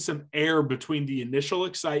giving some air between the initial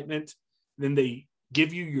excitement, then they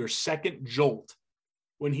give you your second jolt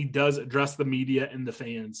when he does address the media and the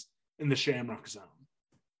fans in the Shamrock Zone.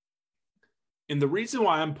 And the reason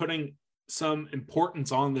why I'm putting some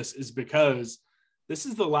importance on this is because this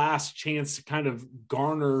is the last chance to kind of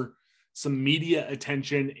garner some media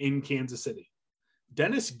attention in Kansas City.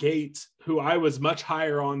 Dennis Gates, who I was much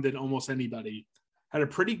higher on than almost anybody, had a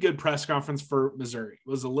pretty good press conference for Missouri. It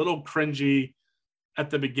was a little cringy at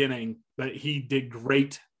the beginning, but he did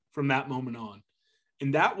great from that moment on.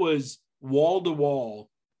 And that was wall-to-wall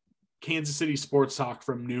Kansas City sports talk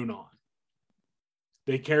from noon on.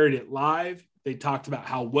 They carried it live. They talked about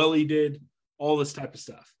how well he did, all this type of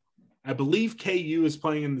stuff. I believe KU is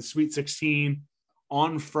playing in the Sweet 16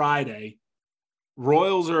 on Friday.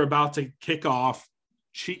 Royals are about to kick off.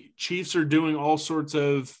 Chiefs are doing all sorts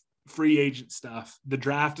of free agent stuff. The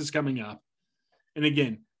draft is coming up. And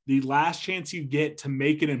again, the last chance you get to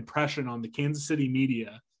make an impression on the Kansas City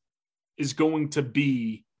media is going to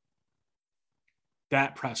be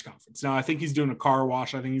that press conference. Now, I think he's doing a car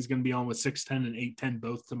wash. I think he's going to be on with 610 and 810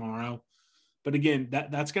 both tomorrow. But again,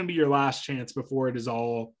 that's going to be your last chance before it is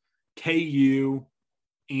all KU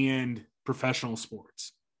and professional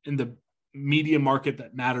sports in the media market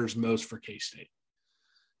that matters most for K-State.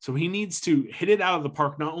 So he needs to hit it out of the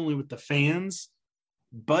park, not only with the fans,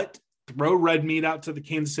 but throw red meat out to the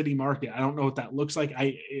Kansas City market. I don't know what that looks like.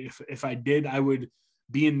 If I did, I would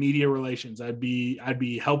be in media relations. I'd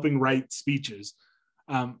be helping write speeches.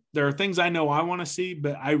 There are things I know I want to see,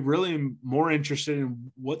 but I really am more interested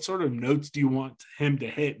in what sort of notes do you want him to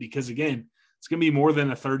hit? Because again, it's going to be more than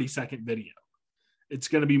a 30-second video. It's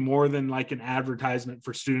going to be more than like an advertisement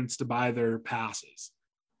for students to buy their passes.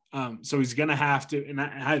 So he's going to have to, and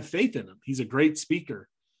I have faith in him. He's a great speaker.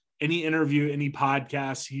 Any interview, any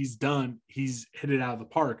podcast he's done, he's hit it out of the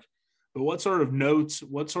park. But what sort of notes,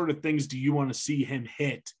 what sort of things do you want to see him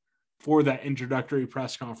hit for that introductory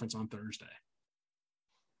press conference on Thursday?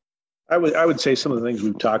 I would say some of the things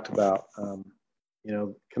we've talked about,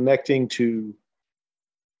 connecting to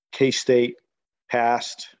K-State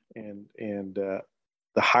past and the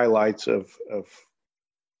highlights of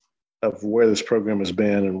where this program has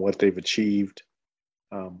been and what they've achieved.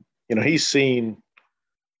 He's seen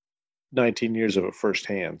 19 years of it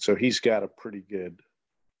firsthand, so he's got a pretty good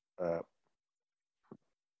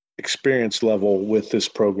experience level with this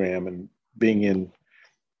program and being in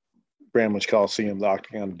Bramlage Coliseum, the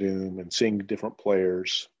Octagon of Doom, and seeing different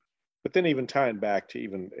players. But then even tying back to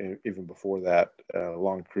even before that,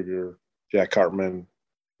 Lon Kruger, Jack Hartman,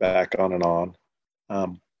 back on and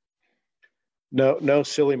on. No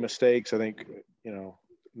silly mistakes. I think,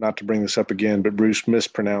 not to bring this up again, but Bruce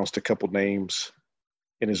mispronounced a couple names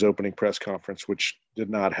in his opening press conference, which did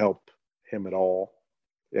not help him at all.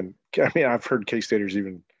 And I mean, I've heard K-Staters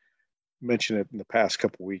even mention it in the past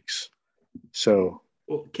couple weeks. So,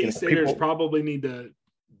 well, K-Staters probably need to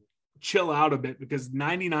chill out a bit, because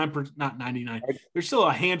 99%, there's still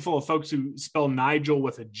a handful of folks who spell Nigel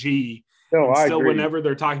with a G. No, and I still, agree. whenever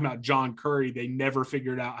they're talking about John Curry, they never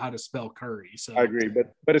figured out how to spell Curry. So I agree,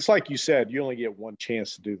 but it's like you said, you only get one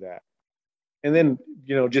chance to do that. And then,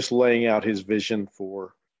 just laying out his vision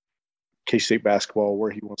for K-State basketball,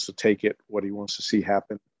 where he wants to take it, what he wants to see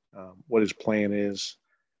happen, what his plan is.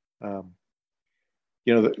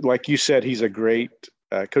 Like you said, he's a great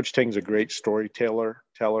Coach Tang's a great storyteller,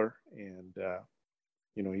 and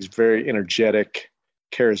he's very energetic,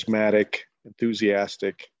 charismatic,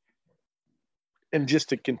 enthusiastic, and just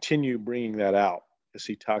to continue bringing that out as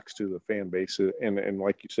he talks to the fan base, and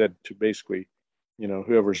like you said, to basically,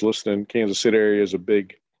 whoever's listening, Kansas City area is a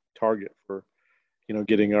big target for,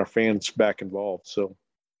 getting our fans back involved. So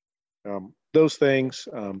those things,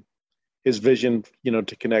 his vision,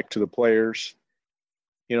 to connect to the players.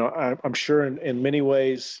 I'm sure in many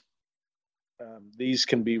ways these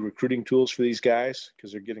can be recruiting tools for these guys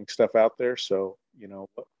because they're getting stuff out there. So,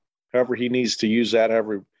 however he needs to use that,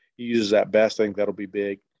 however he uses that best, I think that'll be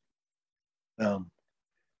big.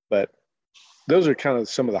 But those are kind of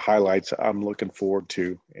some of the highlights I'm looking forward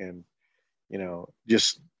to. And,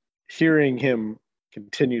 just hearing him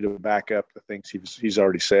continue to back up the things he's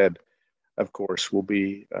already said, of course, will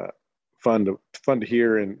be fun to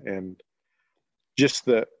hear, and just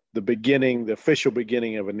the beginning, the official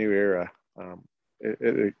beginning of a new era.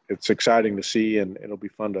 It's exciting to see, and it'll be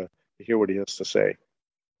fun to hear what he has to say.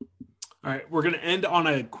 All right, we're going to end on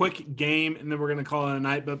a quick game, and then we're going to call it a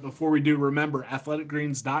night. But before we do, remember,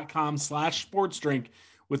 athleticgreens.com/sportsdrink.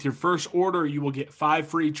 With your first order, you will get 5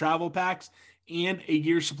 free travel packs and a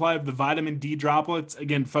year supply of the vitamin D droplets.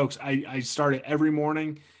 Again, folks, I start it every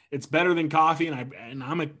morning. It's better than coffee, and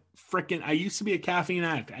I'm I used to be a caffeine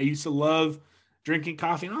addict. I used to love drinking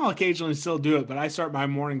coffee, and I'll occasionally still do it, but I start my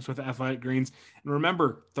mornings with Athletic Greens. And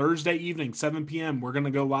remember, Thursday evening, 7 p.m., we're going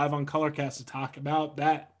to go live on Colorcast to talk about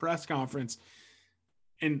that press conference.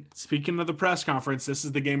 And speaking of the press conference, this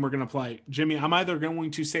is the game we're going to play. Jimmy, I'm either going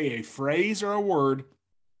to say a phrase or a word,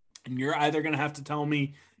 and you're either going to have to tell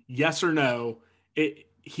me yes or no.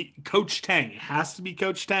 Coach Tang, it has to be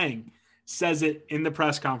Coach Tang, says it in the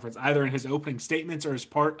press conference, either in his opening statements or as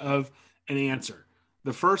part of an answer.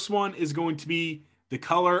 The first one is going to be the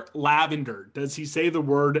color lavender. Does he say the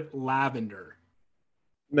word lavender?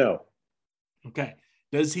 No. Okay.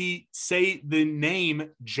 Does he say the name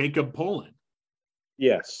Jacob Pullen?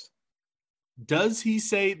 Yes. Does he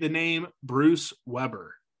say the name Bruce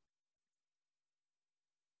Weber?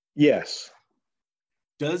 Yes.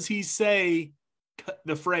 Does he say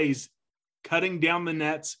the phrase cutting down the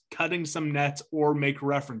nets, cutting some nets, or make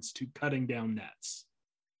reference to cutting down nets?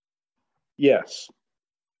 Yes.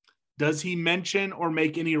 Does he mention or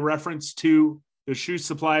make any reference to the shoe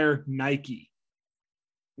supplier Nike?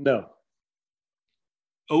 No.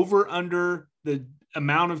 Over under the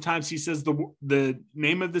amount of times he says the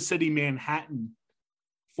name of the city, Manhattan,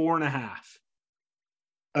 4.5.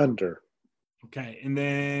 Under. Okay. And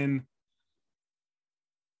then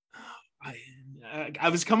I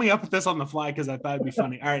was coming up with this on the fly because I thought it'd be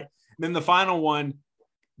funny. All right. And then the final one,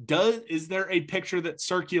 is there a picture that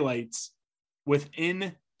circulates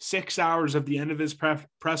within 6 hours of the end of his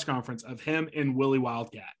press conference of him and Willie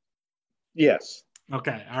Wildcat? Yes.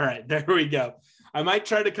 Okay. All right. There we go. I might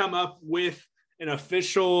try to come up with an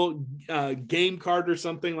official game card or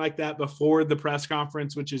something like that before the press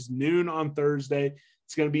conference, which is noon on Thursday.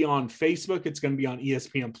 It's going to be on Facebook. It's going to be on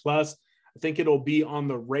ESPN Plus. I think it'll be on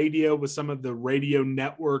the radio with some of the radio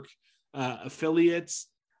network affiliates.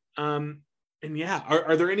 And yeah,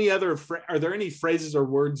 are there any phrases or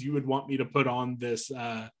words you would want me to put on this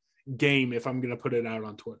game if I'm going to put it out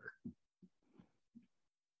on Twitter?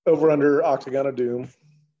 Over under Octagon of Doom.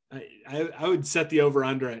 I would set the over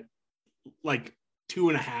under at like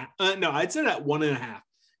 2.5. No, I'd set it at 1.5,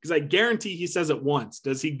 Because I guarantee he says it once.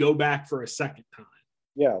 Does he go back for a second time?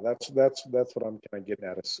 Yeah, that's what I'm kind of getting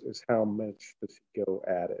at is how much does he go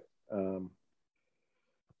at it?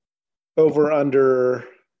 Over under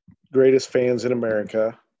greatest fans in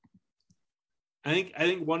America. I think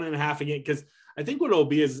 1.5 again, because I think what it'll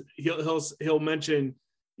be is he'll mention,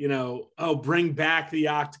 bring back the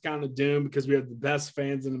Octagon of Doom because we have the best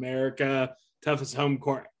fans in America, toughest home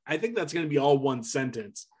court. I think that's going to be all one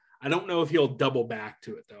sentence. I don't know if he'll double back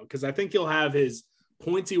to it though, because I think he'll have his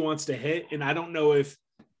points he wants to hit, and I don't know if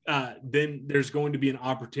then there's going to be an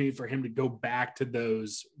opportunity for him to go back to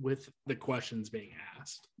those with the questions being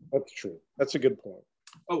asked. That's true. That's a good point.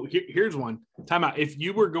 Oh, here's one. Time out. If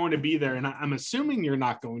you were going to be there, and I'm assuming you're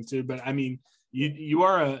not going to, but I mean, you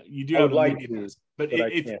do have a like media to, pass. But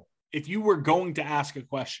if you were going to ask a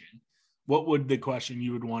question, what would the question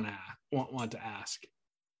you would want to ask?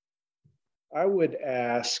 I would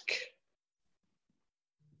ask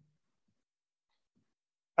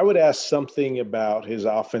something about his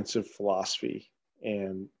offensive philosophy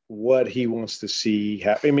and what he wants to see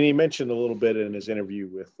happen. I mean, he mentioned a little bit in his interview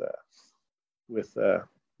with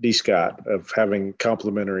D. Scott of having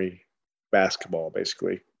complementary basketball,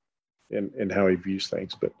 basically, and how he views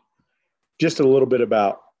things. But just a little bit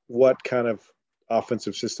about what kind of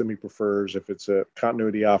offensive system he prefers, if it's a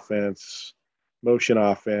continuity offense, motion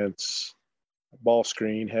offense, ball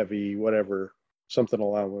screen, heavy, whatever, something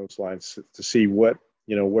along those lines to see what,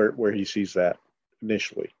 where he sees that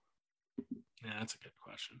initially. Yeah, that's a good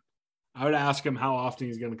question. I would ask him how often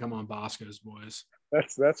he's going to come on Bosco's Boys.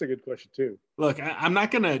 That's a good question too. Look, I'm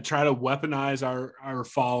not going to try to weaponize our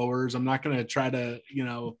followers. I'm not going to try to,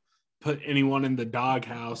 put anyone in the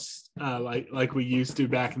doghouse like we used to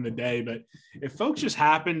back in the day. But if folks just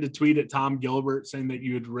happen to tweet at Tom Gilbert saying that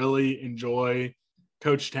you would really enjoy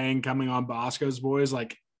Coach Tang coming on Bosco's Boys,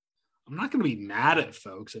 like, I'm not going to be mad at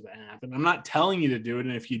folks if it happened. I'm not telling you to do it.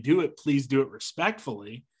 And if you do it, please do it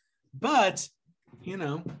respectfully. But,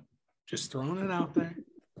 just throwing it out there.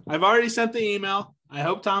 I've already sent the email. I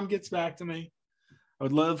hope Tom gets back to me. I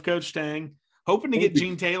would love Coach Tang. Hoping to get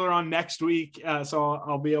Gene Taylor on next week, so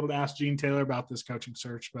I'll be able to ask Gene Taylor about this coaching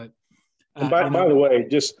search. But by the way,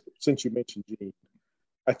 just since you mentioned Gene,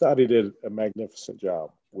 I thought he did a magnificent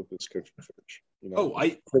job with this coaching search.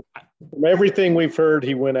 From everything we've heard,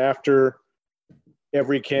 he went after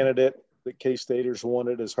every candidate that K-Staters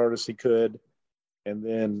wanted as hard as he could, and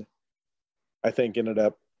then I think ended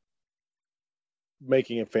up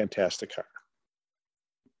making a fantastic hire.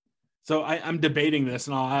 So I'm debating this,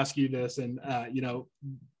 and I'll ask you this. And,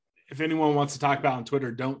 if anyone wants to talk about on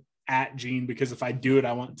Twitter, don't at Gene, because if I do it,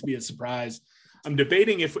 I want it to be a surprise. I'm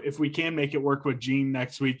debating if we can make it work with Gene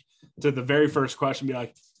next week to the very first question, be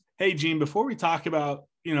like, hey, Gene, before we talk about,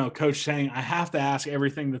 Coach Tang, I have to ask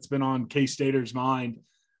everything that's been on K-Staters' mind.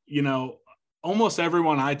 Almost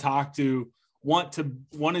everyone I talked to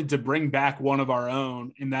wanted to bring back one of our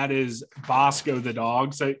own, and that is Bosco the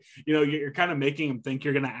dog. So, you're kind of making him think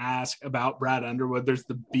you're going to ask about Brad Underwood. There's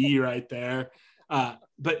the B right there.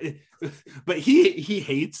 But he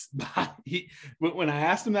hates, when I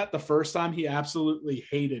asked him that the first time, he absolutely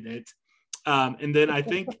hated it. And then I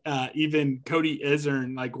think even Cody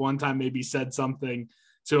Izern, like one time maybe said something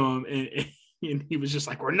to him, and he was just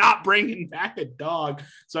like, we're not bringing back a dog.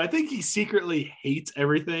 So I think he secretly hates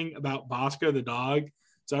everything about Bosco the dog.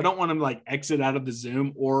 So I don't want him like exit out of the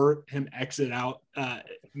Zoom or him exit out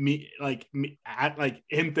me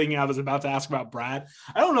him thinking I was about to ask about Brad.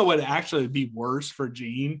 I don't know what would actually be worse for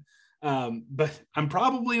Gene. But I'm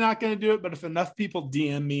probably not going to do it. But if enough people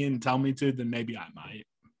DM me and tell me to, then maybe I might.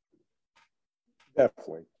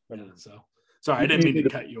 Definitely. So sorry, I didn't mean to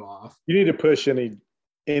cut you off. You need to push any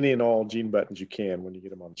and all Gene buttons you can when you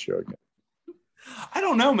get him on the show again. I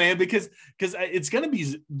don't know, man, because it's going to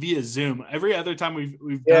be via Zoom. Every other time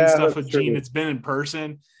we've done stuff with Gene, it's been in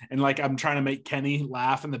person, and like I'm trying to make Kenny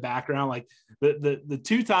laugh in the background. Like the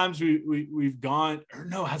two times we've gone, or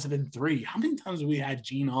no, has it been three? How many times have we had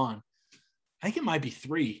Gene on? I think it might be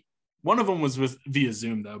three. One of them was via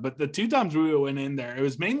Zoom though, but the two times we went in there, it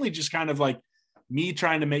was mainly just kind of like me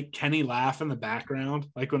trying to make Kenny laugh in the background,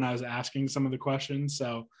 like when I was asking some of the questions.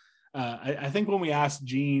 So I think when we asked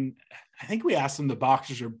Gene, I think we asked him the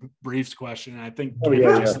boxers or briefs question, and I think Gene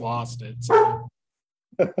just lost it. So.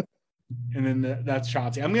 And then that's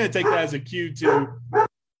Chauncey. I'm going to take that as a cue to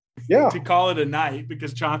call it a night,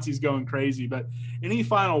 because Chauncey's going crazy. But any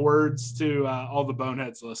final words to all the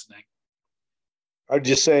boneheads listening? I'd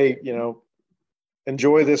just say,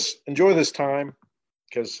 enjoy this time,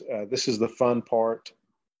 because this is the fun part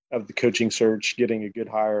of the coaching search, getting a good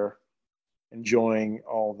hire, enjoying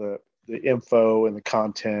all the info and the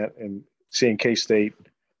content, and seeing K-State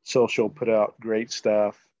Social put out great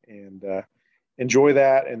stuff, and enjoy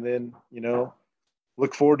that. And then,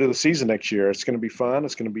 look forward to the season next year. It's going to be fun.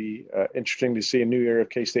 It's going to be interesting to see a new era of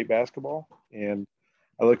K-State basketball. And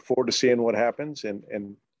I look forward to seeing what happens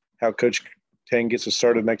and how Coach Tang gets us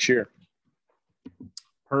started next year.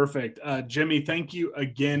 Perfect. Jimmy, thank you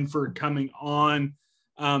again for coming on.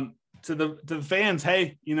 To the fans,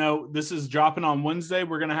 hey, this is dropping on Wednesday.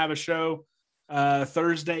 We're going to have a show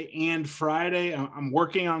Thursday and Friday. I'm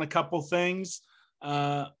working on a couple things.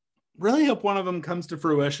 Really hope one of them comes to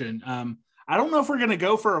fruition. I don't know if we're going to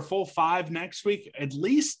go for a full 5 next week, at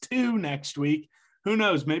least 2 next week. Who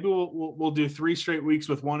knows? Maybe we'll do 3 straight weeks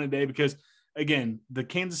with 1 a day, because again, the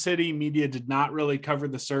Kansas City media did not really cover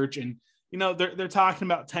the search, and they're talking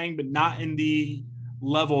about Tang, but not in the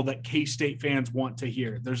level that K-State fans want to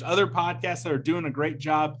hear. There's other podcasts that are doing a great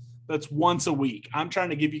job. That's once a week. I'm trying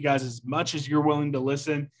to give you guys as much as you're willing to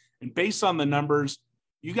listen. And based on the numbers,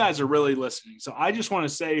 you guys are really listening. So I just want to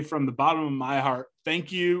say from the bottom of my heart,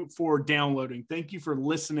 thank you for downloading. Thank you for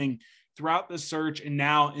listening throughout the search and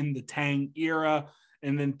now in the Tang era.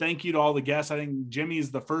 And then thank you to all the guests. I think Jimmy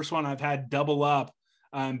is the first one I've had double up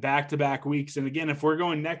back-to-back weeks. And again, if we're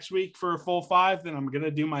going next week for a full 5, then I'm going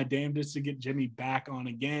to do my damnedest to get Jimmy back on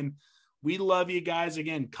again. We love you guys.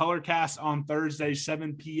 Again, Colorcast on Thursday,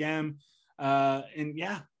 7 p.m. And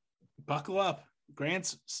yeah, buckle up.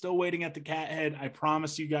 Grant's still waiting at the cat head. I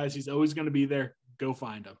promise you guys, he's always going to be there. Go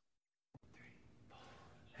find him.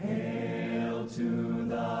 Hail to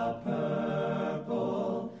the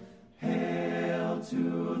purple, hail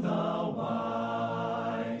to the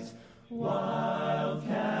white,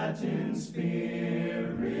 wildcat in spirit,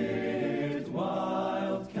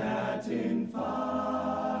 wildcat in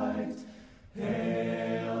fight.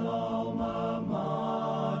 Hail alma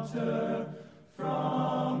mater,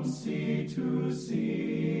 from sea to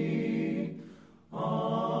sea,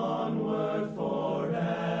 onward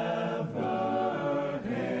forever,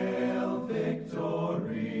 hail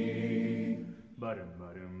victory.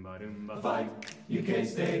 Fight, you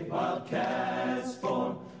K-State Wildcats,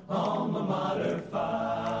 for alma mater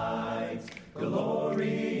fight.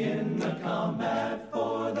 Glory in the combat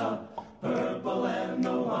for the purple and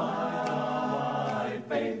the white.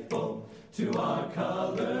 Faithful to our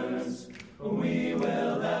colors, we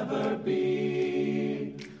will ever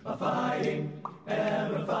be. Fighting,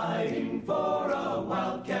 ever fighting for a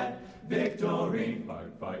Wildcat victory.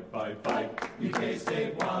 Fight, fight, fight, fight. You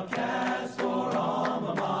K-State Wildcats for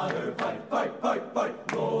alma mater. Fight, fight, fight, fight.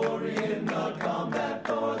 Glory in the combat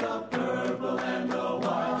for the purple and the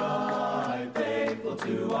white. Faithful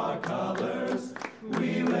to our colors,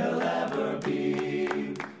 we will ever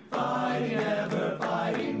be. Fighting, ever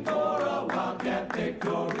fighting for a Wildcat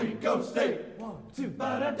victory. Go State! 1, 2,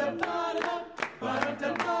 ba-da-da-da-da-da,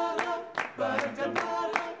 ba-da-da-da-da,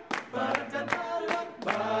 ba-da-da-da-da, ba-da-da-da-da,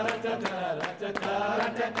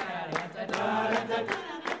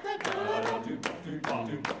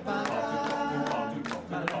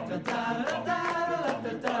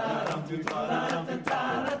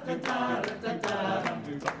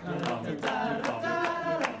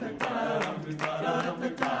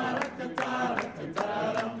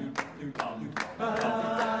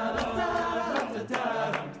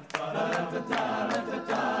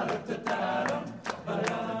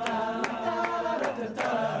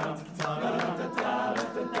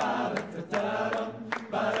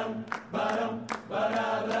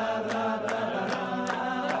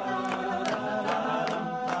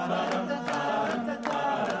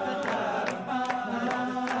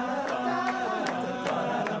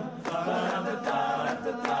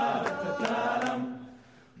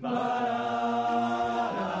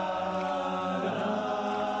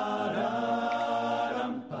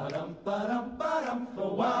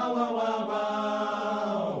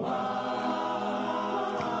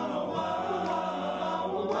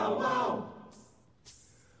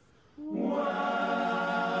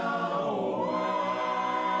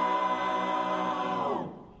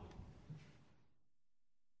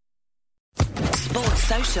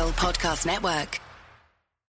 Social Podcast Network.